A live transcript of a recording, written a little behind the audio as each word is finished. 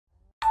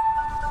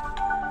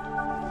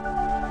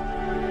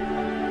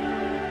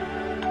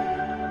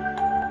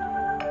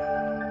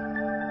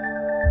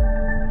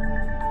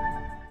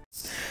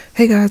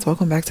Hey guys,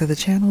 welcome back to the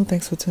channel.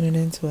 Thanks for tuning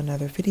in to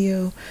another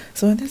video.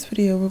 So in this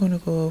video, we're going to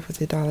go over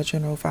the Dollar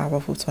General 5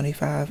 off of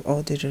 25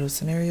 all digital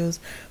scenarios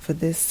for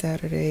this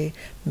Saturday,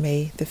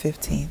 May the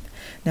 15th.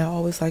 Now I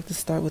always like to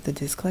start with a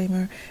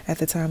disclaimer. At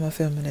the time of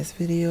filming this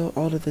video,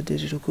 all of the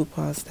digital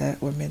coupons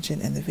that were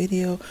mentioned in the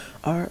video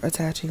are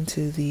attaching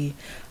to the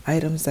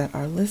items that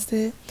are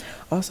listed.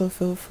 Also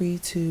feel free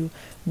to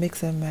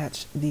mix and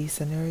match the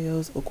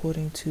scenarios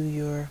according to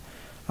your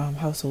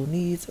household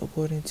needs,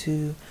 according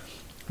to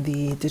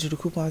the digital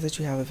coupons that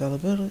you have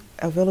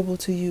available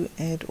to you,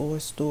 and or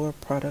store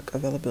product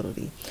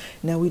availability.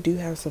 Now we do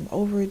have some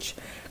overage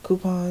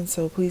coupons,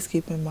 so please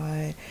keep in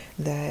mind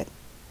that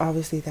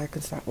obviously that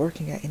can stop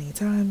working at any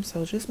time,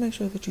 so just make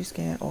sure that you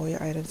scan all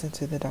your items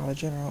into the Dollar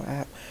General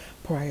app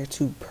prior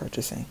to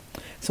purchasing.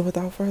 So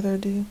without further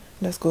ado,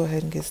 let's go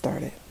ahead and get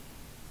started.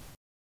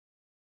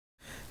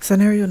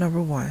 Scenario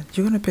number 1,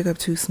 you're going to pick up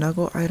 2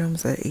 Snuggle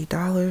items at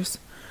 $8,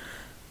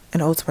 an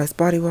Old Spice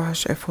body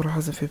wash at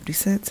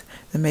 $4.50,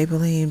 the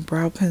Maybelline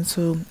brow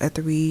pencil at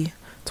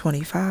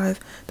 $3.25,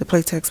 the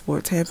Playtex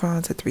sport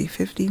tampons at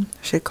 $3.50,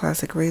 Chic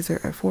Classic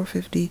razor at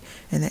 $4.50,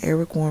 and the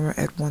Airwick warmer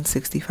at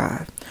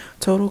 $1.65.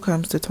 Total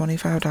comes to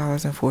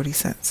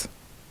 $25.40.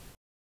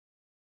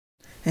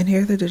 And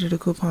here are the digital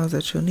coupons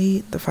that you'll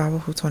need: the 5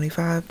 off of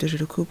 25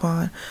 digital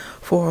coupon,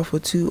 4 off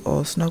of 2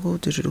 all Snuggle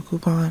digital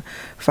coupon,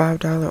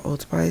 $5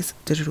 Old Spice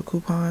digital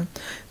coupon,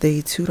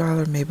 the $2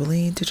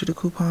 Maybelline digital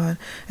coupon,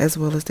 as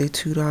well as the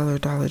 $2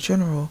 Dollar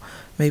General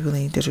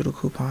Maybelline digital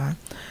coupon,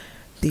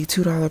 the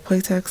 $2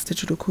 Playtex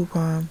digital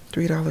coupon,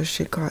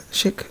 $3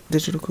 Chic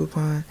digital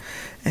coupon,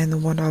 and the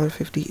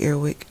 $1.50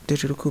 Airwick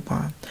digital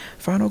coupon.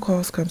 Final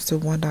cost comes to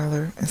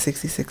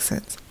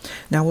 $1.66.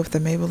 Now with the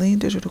Maybelline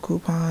digital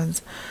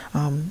coupons,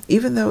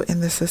 even though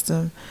in the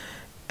system,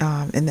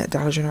 in that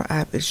Dollar General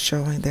app, is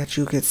showing that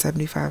you get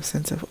 75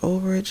 cents of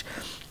overage,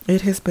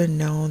 it has been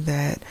known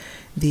that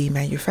the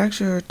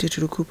manufacturer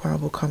digital coupon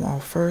will come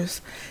off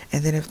first,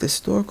 and then if the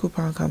store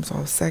coupon comes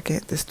off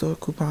second, the store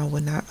coupon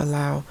will not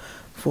allow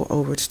for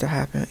overage to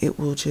happen. It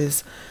will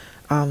just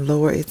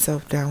lower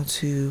itself down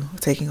to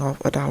taking off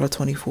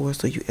 $1.24,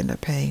 so you end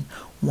up paying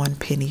 1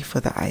 penny for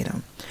the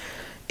item.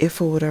 If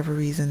for whatever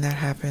reason that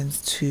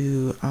happens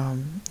to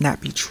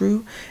not be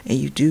true and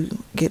you do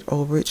get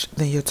overage,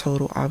 then your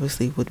total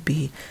obviously would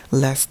be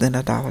less than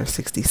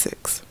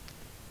 $1.66.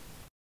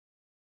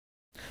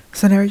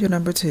 Scenario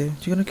number 2,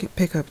 you're going to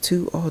pick up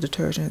 2 all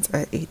detergents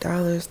at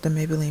 $8, the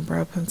Maybelline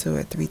brow pencil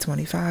at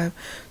 $3.25,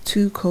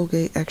 2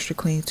 Colgate extra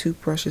clean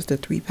toothbrushes, the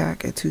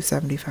 3-pack at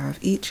 $2.75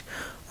 each,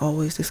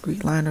 Always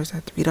Discreet liners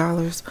at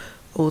 $3,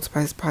 Old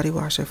Spice body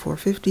wash at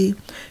 $4.50,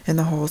 and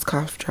the Halls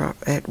cough drop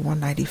at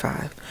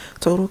 $1.95.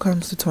 Total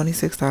comes to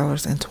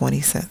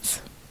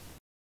 $26.20.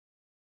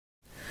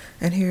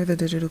 And here are the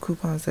digital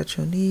coupons that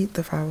you'll need: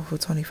 the 5 off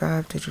of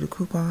 25 digital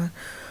coupon,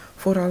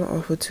 $4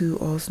 off of 2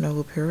 all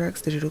Snuggle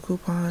Purex digital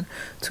coupon,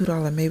 $2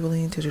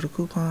 Maybelline digital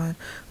coupon,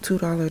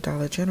 $2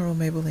 Dollar General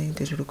Maybelline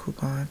digital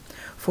coupon,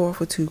 4 off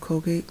of 2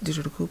 Colgate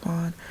digital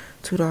coupon,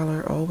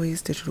 $2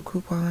 Always digital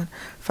coupon,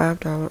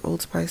 $5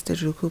 Old Spice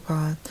digital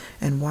coupon,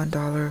 and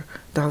 $1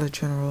 Dollar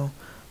General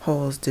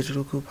Halls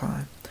digital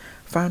coupon.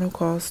 Final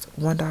cost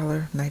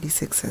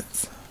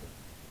 $1.96.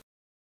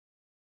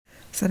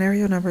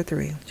 Scenario number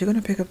 3, you're going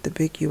to pick up the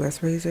big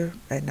US razor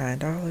at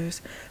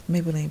 $9,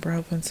 Maybelline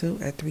brow pencil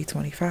at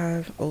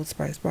 $3.25, Old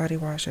Spice body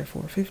wash at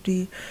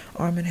 $4.50,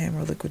 Arm &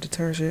 Hammer liquid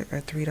detergent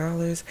at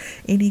 $3,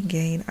 any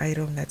Gain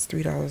item that's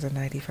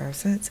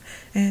 $3.95,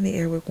 and the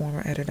Airwick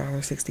warmer at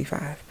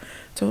 $1.65.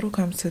 Total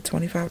comes to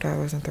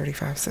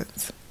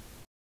 $25.35.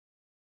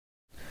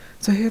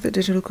 So here are the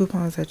digital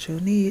coupons that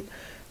you'll need: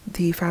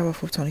 the 5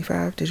 off of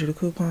 25 digital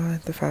coupon,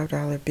 the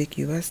 $5 Big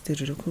US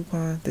digital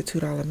coupon, the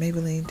 $2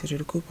 Maybelline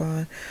digital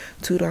coupon,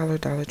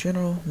 $2 Dollar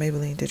General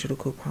Maybelline digital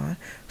coupon,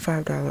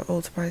 $5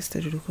 Old Spice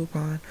digital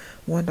coupon,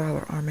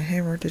 $1 Arm &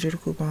 Hammer digital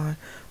coupon,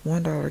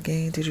 $1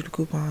 Gain digital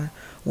coupon,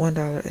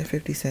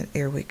 $1.50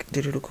 Airwick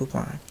digital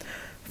coupon.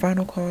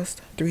 Final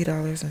cost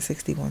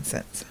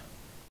 $3.61.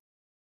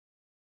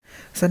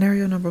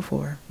 Scenario number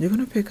 4, you're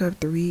going to pick up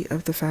 3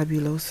 of the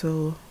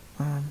Fabuloso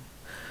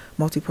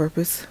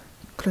multi-purpose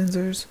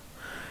cleansers.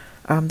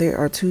 There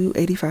are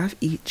 $2.85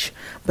 each,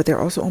 but they're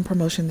also on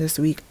promotion this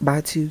week: buy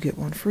 2 get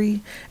 1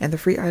 free, and the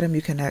free item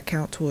you cannot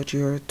count towards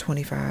your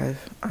 $25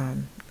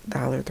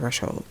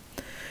 threshold.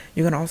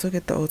 You're going to also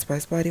get the Old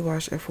Spice body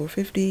wash at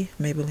 $4.50,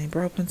 Maybelline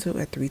brow pencil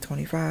at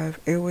 $3.25,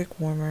 Airwick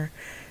warmer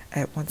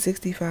at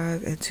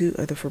 $1.65, and 2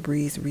 of the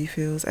Febreze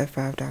refills at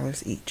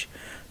 $5 each.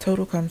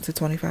 Total comes to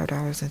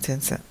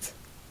 $25.10.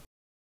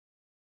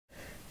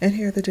 And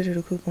here are the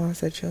digital coupons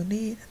that you'll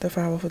need: the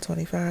 5 off of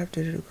 25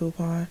 digital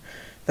coupon,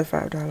 the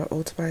 $5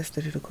 Old Spice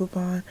digital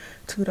coupon,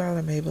 $2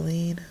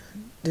 Maybelline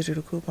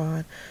digital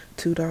coupon,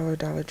 $2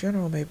 Dollar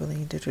General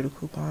Maybelline digital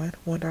coupon,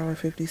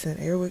 $1.50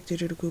 Airwick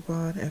digital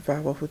coupon, and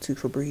 5 off of 2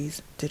 Febreze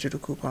digital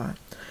coupon.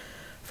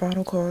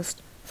 Final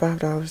cost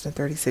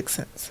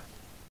 $5.36.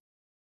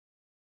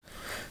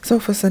 So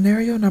for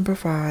scenario number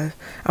 5,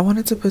 I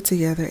wanted to put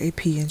together a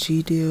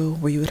P&G deal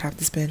where you would have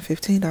to spend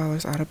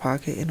 $15 out of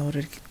pocket in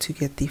order to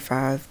get the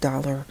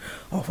 $5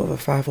 off of a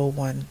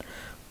 501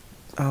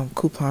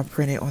 coupon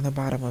printed on the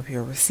bottom of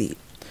your receipt.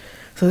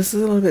 So this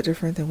is a little bit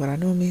different than what I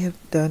normally have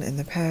done in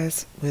the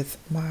past with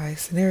my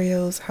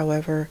scenarios.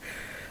 However,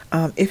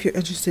 if you're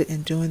interested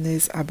in doing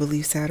this, I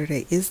believe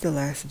Saturday is the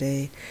last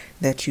day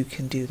that you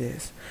can do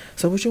this.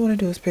 So what you want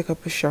to do is pick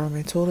up a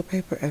Charmin toilet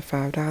paper at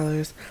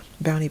 $5,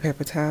 Bounty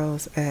paper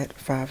towels at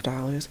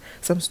 $5.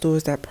 Some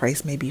stores that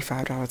price may be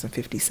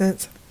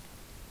 $5.50,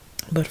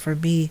 but for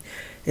me,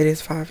 it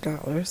is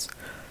 $5.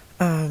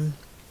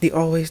 The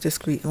Always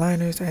Discreet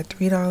liners at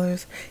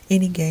 $3,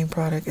 any Gain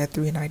product at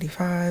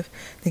 $3.95,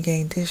 the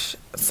Gain dish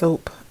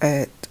soap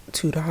at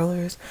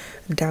 $2,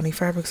 Downy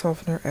fabric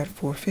softener at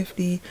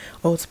 $4.50,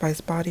 Old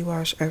Spice body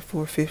wash at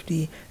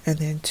 $4.50, and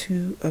then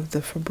 2 of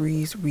the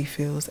Febreze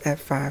refills at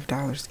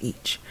 $5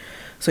 each.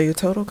 So your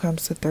total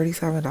comes to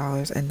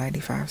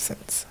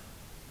 $37.95.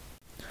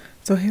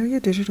 So here are your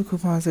digital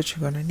coupons that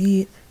you're going to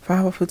need.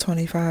 5 off of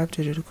 25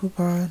 digital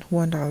coupon,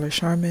 $1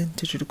 Charmin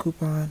digital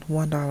coupon,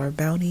 $1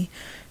 Bounty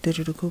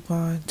digital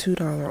coupon,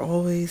 $2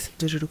 Always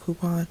digital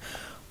coupon,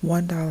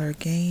 $1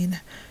 Gain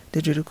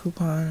digital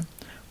coupon,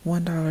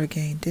 $1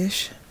 Gain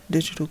dish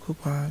digital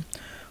coupon,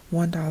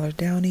 $1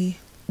 Downy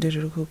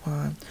digital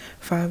coupon,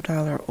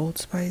 $5 Old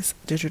Spice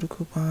digital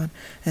coupon,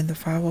 and the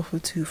 5 off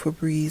of 2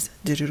 Febreze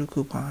digital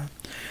coupon.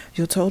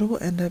 Your total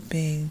will end up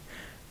being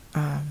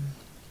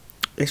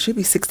it should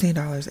be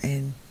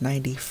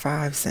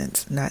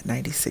 $16.95, not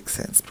 96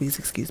 cents. Please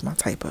excuse my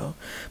typo.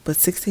 But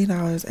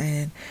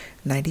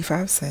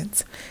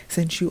 $16.95.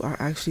 Since you are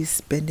actually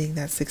spending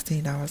that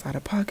 $16 out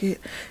of pocket,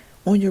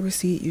 on your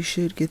receipt you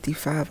should get the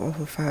 5 off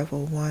of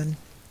 501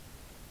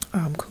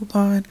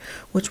 coupon,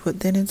 which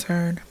would then in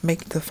turn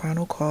make the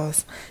final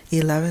cost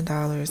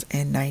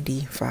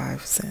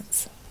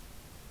 $11.95.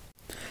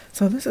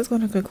 So this is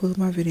going to conclude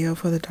my video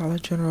for the Dollar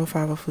General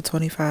 5 off of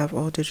 25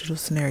 all digital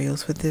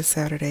scenarios for this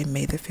Saturday,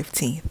 May the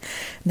 15th.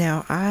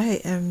 Now,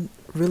 I am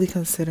really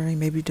considering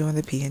maybe doing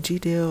the P&G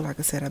deal. Like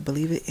I said, I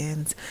believe it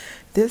ends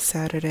this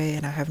Saturday,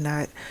 and I have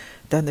not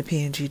done the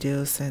P&G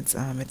deal since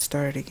it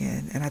started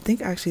again. And I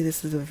think actually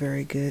this is a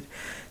very good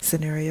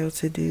scenario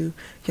to do.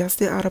 Y'all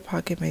still out of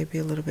pocket may be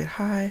a little bit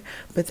high,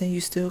 but then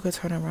you still could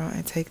turn around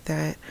and take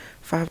that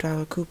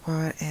 $5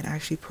 coupon and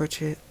actually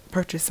purchase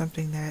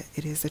something that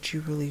it is that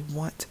you really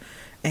want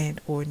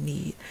and or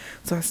need.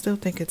 So I still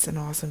think it's an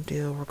awesome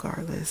deal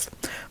regardless.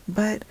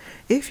 But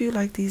if you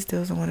like these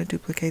deals and want to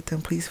duplicate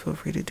them, please feel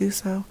free to do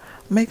so.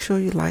 Make sure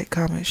you like,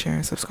 comment, share,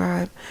 and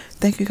subscribe.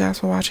 Thank you guys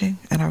for watching,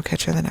 and I'll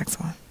catch you in the next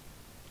one.